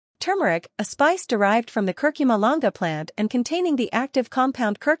Turmeric, a spice derived from the curcuma longa plant and containing the active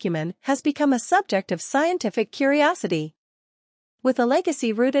compound curcumin, has become a subject of scientific curiosity. With a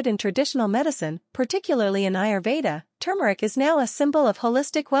legacy rooted in traditional medicine, particularly in Ayurveda, turmeric is now a symbol of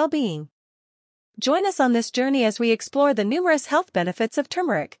holistic well-being. Join us on this journey as we explore the numerous health benefits of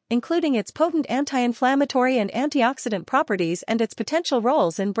turmeric, including its potent anti-inflammatory and antioxidant properties and its potential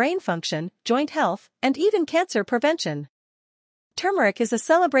roles in brain function, joint health, and even cancer prevention. Turmeric is a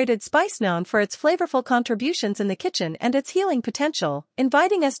celebrated spice known for its flavorful contributions in the kitchen and its healing potential,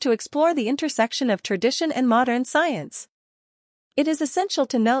 inviting us to explore the intersection of tradition and modern science. It is essential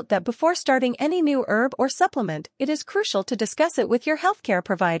to note that before starting any new herb or supplement, it is crucial to discuss it with your healthcare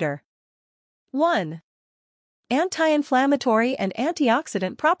provider. 1. Anti-inflammatory and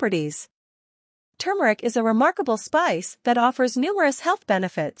antioxidant properties. Turmeric is a remarkable spice that offers numerous health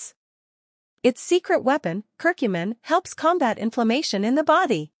benefits. Its secret weapon, curcumin, helps combat inflammation in the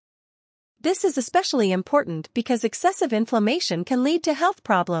body. This is especially important because excessive inflammation can lead to health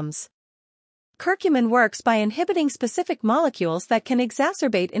problems. Curcumin works by inhibiting specific molecules that can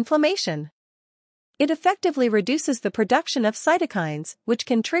exacerbate inflammation. It effectively reduces the production of cytokines, which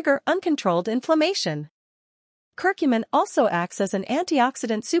can trigger uncontrolled inflammation. Curcumin also acts as an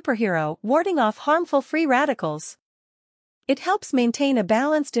antioxidant superhero, warding off harmful free radicals. It helps maintain a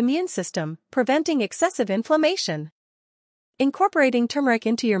balanced immune system, preventing excessive inflammation. Incorporating turmeric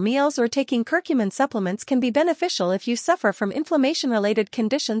into your meals or taking curcumin supplements can be beneficial if you suffer from inflammation-related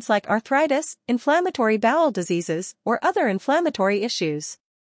conditions like arthritis, inflammatory bowel diseases, or other inflammatory issues.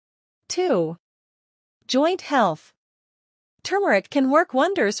 2. Joint health. Turmeric can work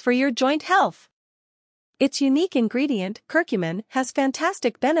wonders for your joint health. Its unique ingredient, curcumin, has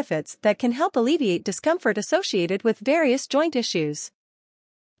fantastic benefits that can help alleviate discomfort associated with various joint issues.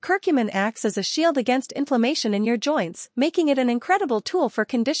 Curcumin acts as a shield against inflammation in your joints, making it an incredible tool for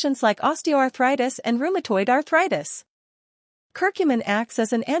conditions like osteoarthritis and rheumatoid arthritis. Curcumin acts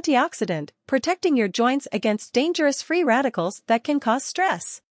as an antioxidant, protecting your joints against dangerous free radicals that can cause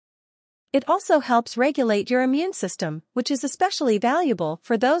stress. It also helps regulate your immune system, which is especially valuable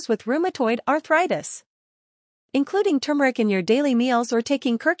for those with rheumatoid arthritis. Including turmeric in your daily meals or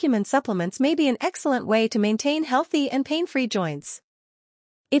taking curcumin supplements may be an excellent way to maintain healthy and pain-free joints.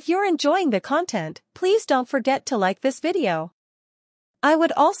 If you're enjoying the content, please don't forget to like this video. I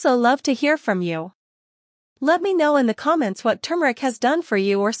would also love to hear from you. Let me know in the comments what turmeric has done for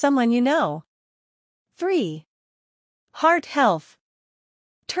you or someone you know. 3. Heart health.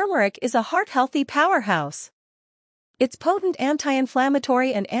 Turmeric is a heart-healthy powerhouse. Its potent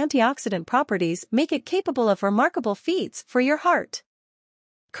anti-inflammatory and antioxidant properties make it capable of remarkable feats for your heart.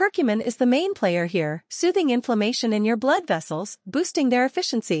 Curcumin is the main player here, soothing inflammation in your blood vessels, boosting their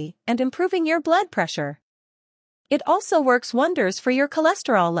efficiency, and improving your blood pressure. It also works wonders for your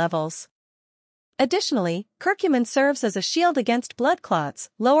cholesterol levels. Additionally, curcumin serves as a shield against blood clots,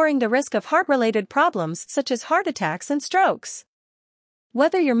 lowering the risk of heart-related problems such as heart attacks and strokes.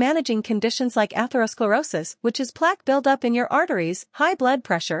 Whether you're managing conditions like atherosclerosis, which is plaque buildup in your arteries, high blood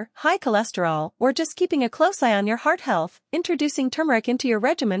pressure, high cholesterol, or just keeping a close eye on your heart health, introducing turmeric into your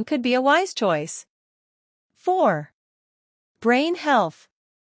regimen could be a wise choice. 4. Brain health.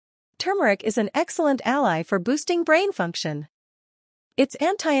 Turmeric is an excellent ally for boosting brain function. Its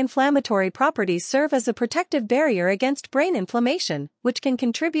anti-inflammatory properties serve as a protective barrier against brain inflammation, which can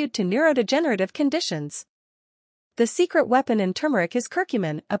contribute to neurodegenerative conditions. The secret weapon in turmeric is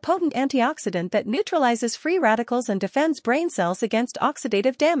curcumin, a potent antioxidant that neutralizes free radicals and defends brain cells against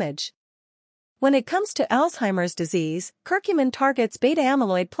oxidative damage. When it comes to Alzheimer's disease, curcumin targets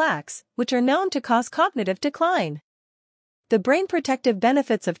beta-amyloid plaques, which are known to cause cognitive decline. The brain protective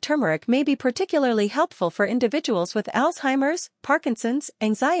benefits of turmeric may be particularly helpful for individuals with Alzheimer's, Parkinson's,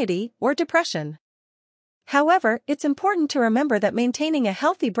 anxiety, or depression. However, it's important to remember that maintaining a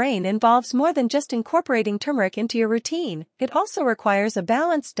healthy brain involves more than just incorporating turmeric into your routine. It also requires a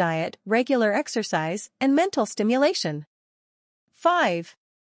balanced diet, regular exercise, and mental stimulation. 5.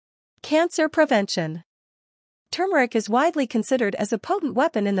 Cancer prevention. Turmeric is widely considered as a potent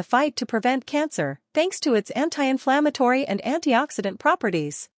weapon in the fight to prevent cancer, thanks to its anti-inflammatory and antioxidant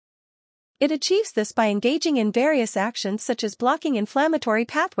properties. It achieves this by engaging in various actions such as blocking inflammatory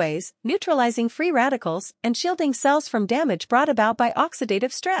pathways, neutralizing free radicals, and shielding cells from damage brought about by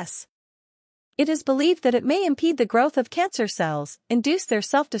oxidative stress. It is believed that it may impede the growth of cancer cells, induce their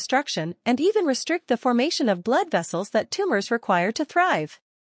self-destruction, and even restrict the formation of blood vessels that tumors require to thrive.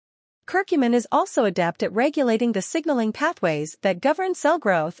 Curcumin is also adept at regulating the signaling pathways that govern cell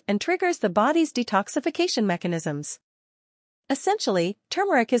growth and triggers the body's detoxification mechanisms. Essentially,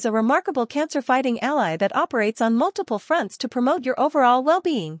 turmeric is a remarkable cancer-fighting ally that operates on multiple fronts to promote your overall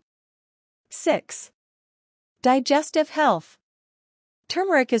well-being. 6. Digestive health.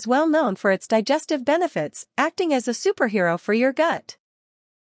 Turmeric is well known for its digestive benefits, acting as a superhero for your gut.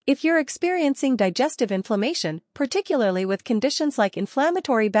 If you're experiencing digestive inflammation, particularly with conditions like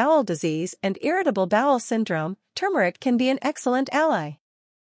inflammatory bowel disease and irritable bowel syndrome, turmeric can be an excellent ally.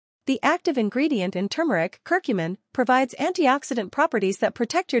 The active ingredient in turmeric, curcumin, provides antioxidant properties that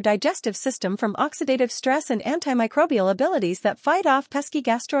protect your digestive system from oxidative stress and antimicrobial abilities that fight off pesky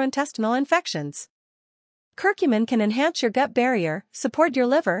gastrointestinal infections. Curcumin can enhance your gut barrier, support your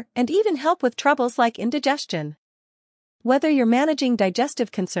liver, and even help with troubles like indigestion. Whether you're managing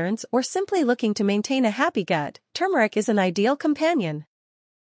digestive concerns or simply looking to maintain a happy gut, turmeric is an ideal companion.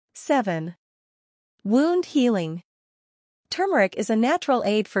 7. Wound healing. Turmeric is a natural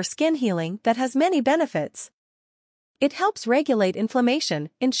aid for skin healing that has many benefits. It helps regulate inflammation,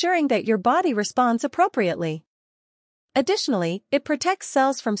 ensuring that your body responds appropriately. Additionally, it protects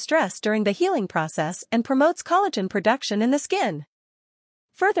cells from stress during the healing process and promotes collagen production in the skin.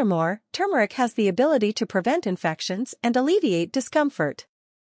 Furthermore, turmeric has the ability to prevent infections and alleviate discomfort.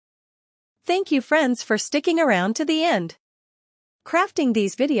 Thank you friends for sticking around to the end. Crafting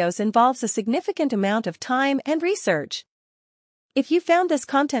these videos involves a significant amount of time and research. If you found this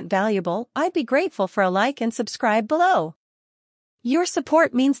content valuable, I'd be grateful for a like and subscribe below. Your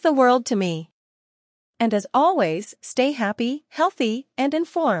support means the world to me. And as always, stay happy, healthy, and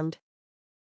informed.